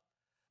enough,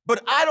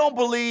 but I don't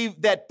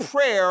believe that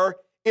prayer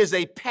is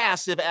a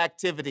passive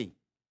activity.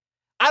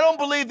 I don't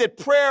believe that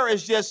prayer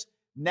is just,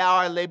 now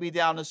I lay me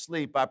down to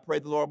sleep. I pray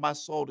the Lord my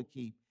soul to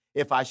keep.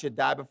 If I should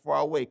die before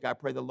I wake, I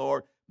pray the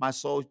Lord my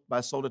soul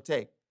to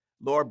take.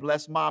 Lord,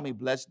 bless mommy,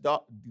 bless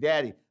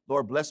daddy.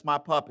 Lord, bless my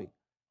puppy.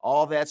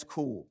 All that's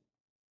cool.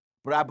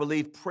 But I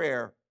believe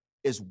prayer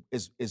is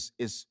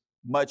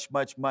much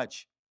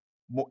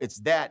more. It's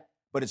that,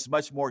 but it's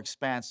much more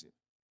expansive.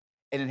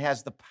 And it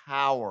has the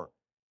power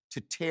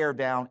to tear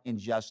down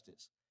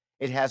injustice.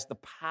 It has the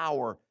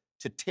power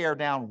to tear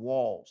down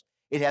walls.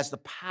 It has the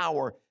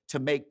power to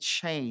make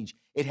change.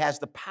 It has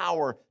the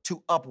power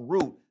to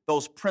uproot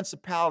those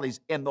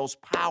principalities and those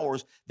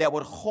powers that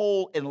would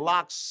hold and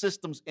lock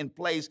systems in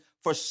place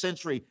for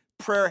centuries.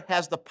 Prayer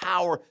has the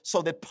power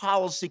so that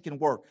policy can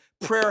work.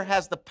 Prayer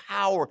has the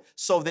power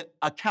so that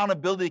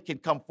accountability can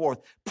come forth.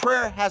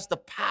 Prayer has the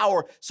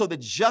power so that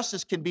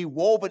justice can be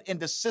woven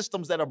into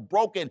systems that are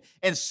broken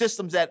and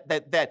systems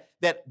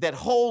that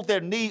hold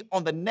their knee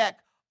on the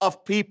neck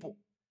of people.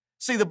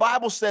 See, the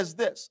Bible says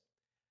this.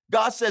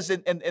 God says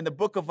in the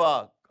book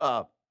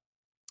of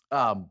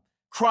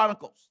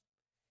Chronicles,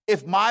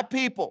 if my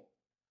people,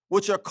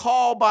 which are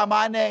called by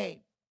my name,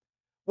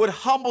 would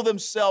humble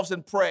themselves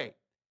and pray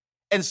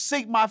and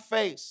seek my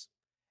face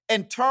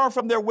and turn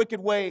from their wicked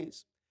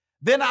ways,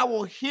 then I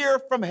will hear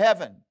from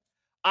heaven.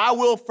 I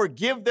will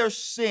forgive their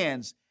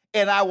sins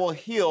and I will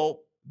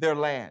heal their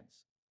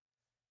lands.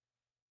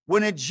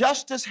 When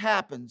injustice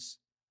happens,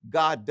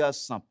 God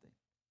does something.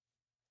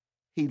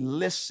 He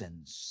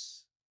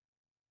listens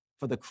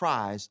for the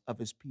cries of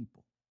his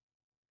people.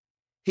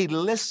 He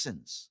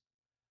listens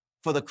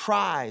for the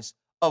cries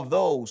of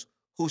those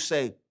who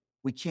say,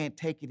 we can't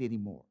take it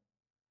anymore.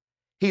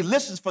 He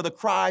listens for the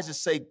cries that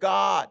say,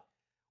 God,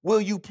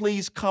 will you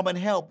please come and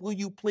help? Will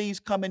you please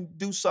come and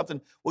do something?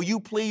 Will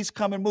you please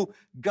come and move?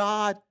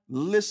 God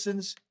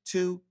listens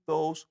to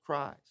those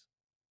cries.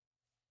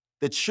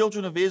 The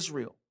children of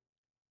Israel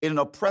in an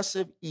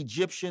oppressive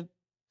Egyptian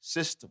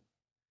system,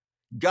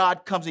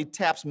 God comes, he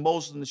taps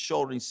Moses on the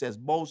shoulder and he says,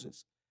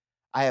 Moses,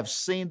 I have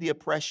seen the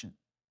oppression.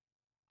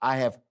 I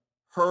have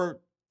heard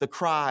the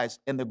cries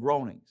and the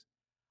groanings.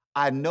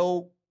 I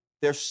know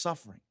they're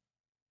suffering.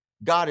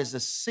 God is a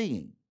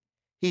seeing,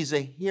 he's a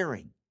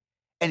hearing,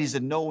 and he's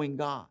a knowing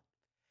God.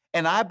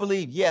 And I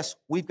believe, yes,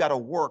 we've got to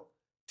work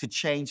to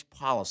change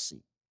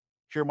policy.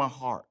 Hear my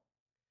heart.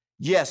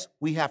 Yes,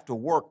 we have to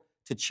work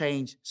to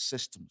change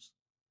systems.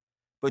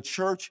 But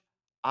church,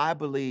 I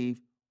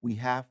believe we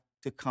have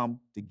to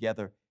come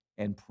together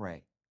and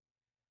pray.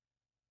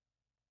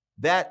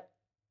 That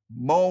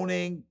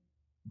moaning,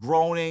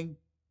 groaning,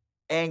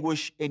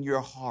 anguish in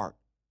your heart,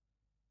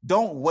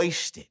 don't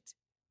waste it.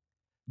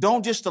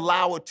 Don't just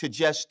allow it to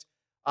just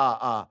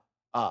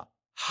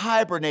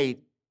hibernate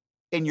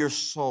in your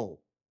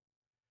soul.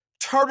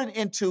 Turn it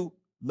into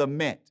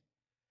lament.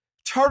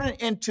 Turn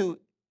it into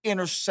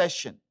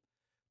intercession.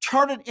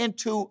 Turn it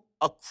into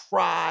a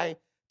cry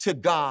to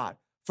God,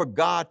 for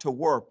God to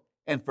work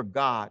and for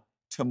God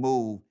to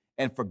move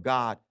and for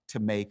God to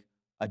make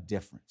a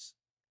difference.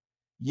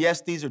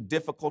 Yes, these are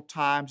difficult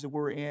times that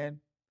we're in.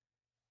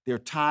 There are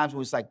times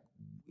when it's like,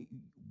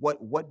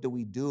 what do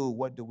we do?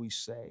 What do we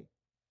say?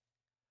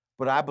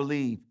 But I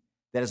believe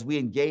that as we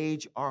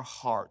engage our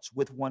hearts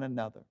with one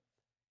another,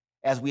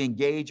 as we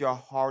engage our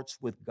hearts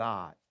with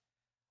God,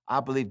 I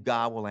believe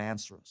God will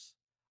answer us.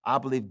 I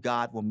believe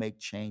God will make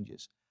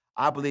changes.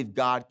 I believe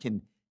God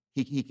can,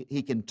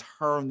 he can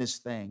turn this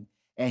thing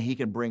and he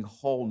can bring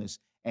wholeness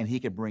and he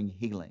can bring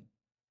healing.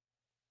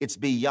 It's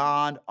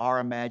beyond our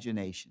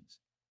imaginations.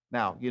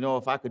 Now,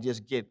 if I could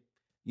just get,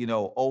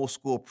 old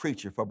school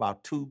preacher for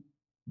about 2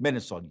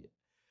 minutes on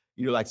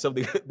you. Like some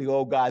of the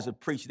old guys would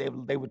preach,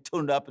 they would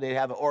tune it up and they'd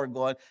have the organ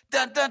going,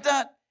 dun, dun,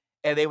 dun.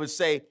 And they would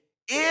say,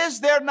 is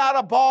there not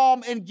a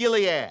balm in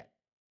Gilead?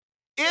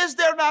 Is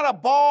there not a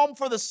balm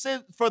for the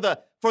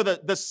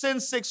sin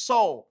sick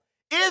soul?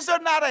 Is there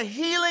not a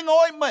healing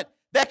ointment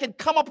that can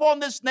come upon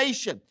this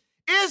nation?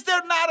 Is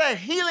there not a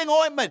healing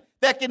ointment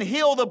that can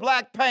heal the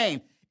black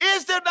pain?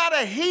 Is there not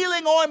a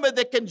healing ointment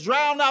that can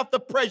drown out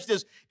the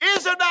prejudice?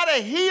 Is there not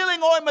a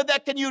healing ointment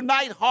that can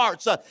unite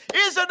hearts?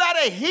 Is there not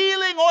a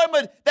healing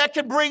ointment that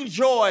can bring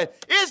joy?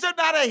 Is there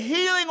not a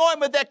healing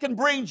ointment that can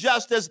bring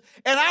justice?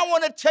 And I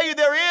want to tell you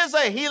there is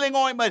a healing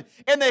ointment,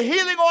 and the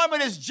healing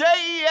ointment is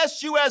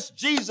Jesus,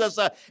 Jesus.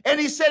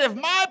 And he said, if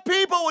my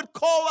people would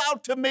call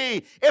out to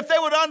me, if they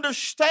would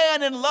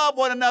understand and love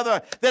one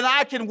another, then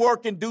I can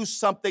work and do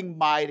something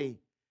mighty.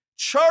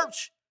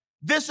 Church,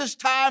 this is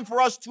time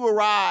for us to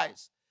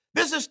arise.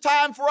 This is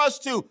time for us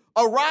to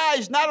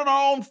arise, not on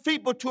our own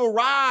feet, but to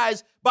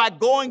arise by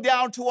going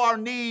down to our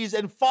knees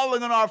and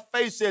falling on our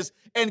faces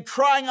and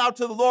crying out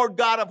to the Lord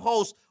God of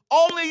hosts.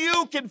 Only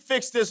you can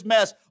fix this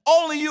mess.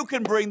 Only you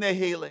can bring the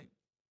healing.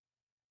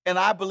 And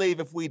I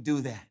believe if we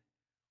do that,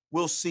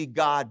 we'll see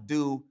God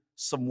do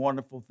some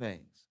wonderful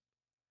things.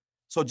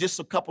 So just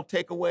a couple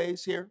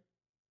takeaways here.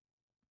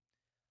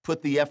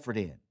 Put the effort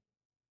in.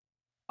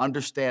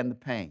 Understand the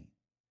pain.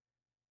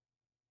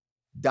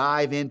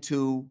 Dive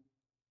into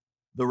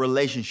the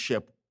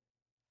relationship,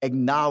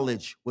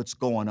 acknowledge what's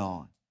going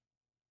on.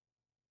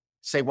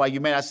 Say, well, you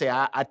may not say,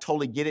 I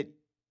totally get it.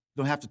 You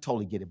don't have to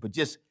totally get it, but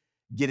just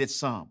get it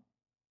some.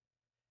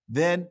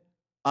 Then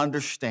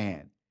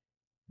understand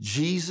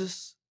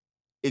Jesus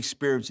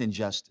experienced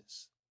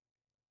injustice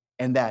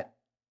and that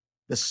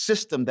the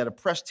system that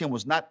oppressed him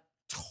was not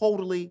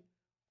totally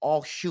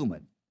all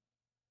human,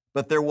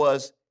 but there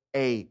was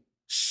a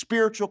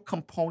spiritual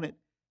component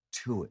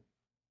to it.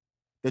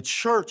 The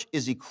church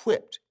is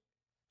equipped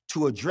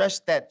to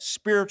address that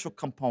spiritual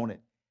component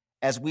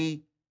as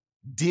we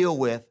deal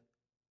with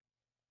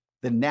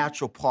the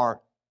natural part,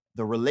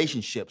 the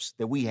relationships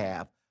that we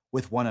have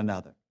with one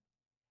another.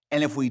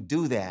 And if we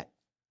do that,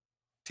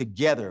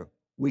 together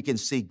we can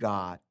see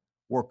God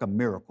work a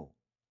miracle,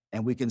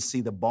 and we can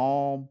see the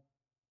balm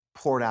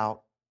poured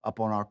out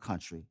upon our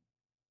country,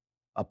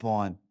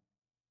 upon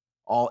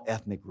all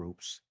ethnic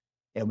groups,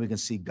 and we can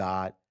see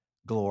God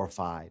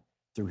glorified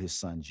through his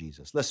son,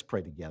 Jesus. Let's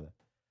pray together.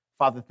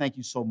 Father, thank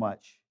you so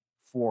much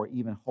for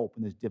even hope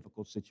in this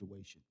difficult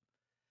situation.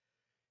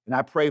 And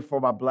I pray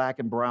for my black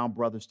and brown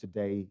brothers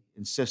today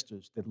and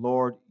sisters that,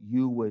 Lord,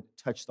 you would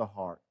touch the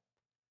heart.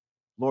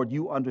 Lord,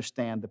 you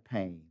understand the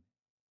pain.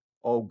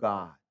 Oh,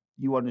 God,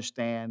 you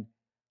understand,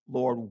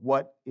 Lord,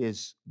 what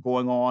is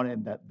going on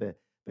and that the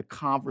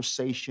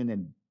conversation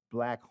in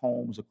black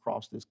homes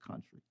across this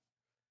country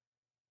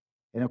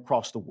and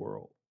across the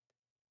world.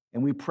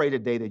 And we pray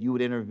today that you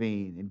would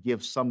intervene and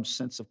give some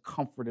sense of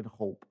comfort and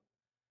hope.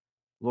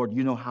 Lord,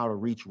 you know how to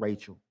reach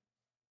Rachel.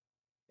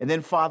 And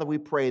then, Father, we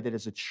pray that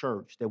as a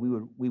church that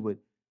we would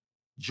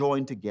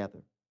join together,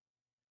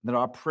 that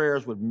our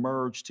prayers would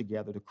merge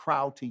together to cry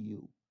out to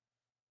you,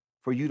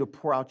 for you to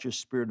pour out your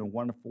Spirit in a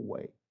wonderful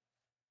way,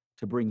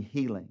 to bring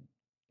healing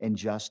and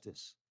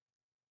justice,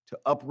 to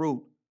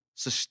uproot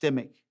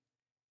systemic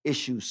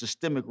issues,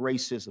 systemic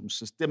racism,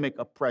 systemic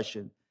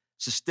oppression,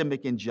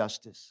 systemic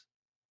injustice,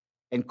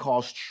 and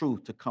cause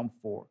truth to come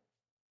forth.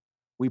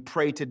 We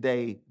pray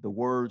today the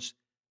words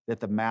that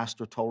the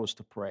Master told us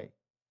to pray.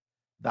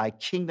 Thy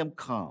kingdom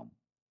come,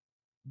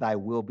 thy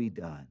will be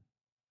done.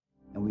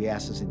 And we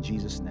ask this in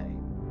Jesus' name.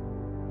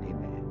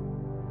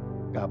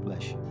 Amen. God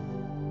bless you.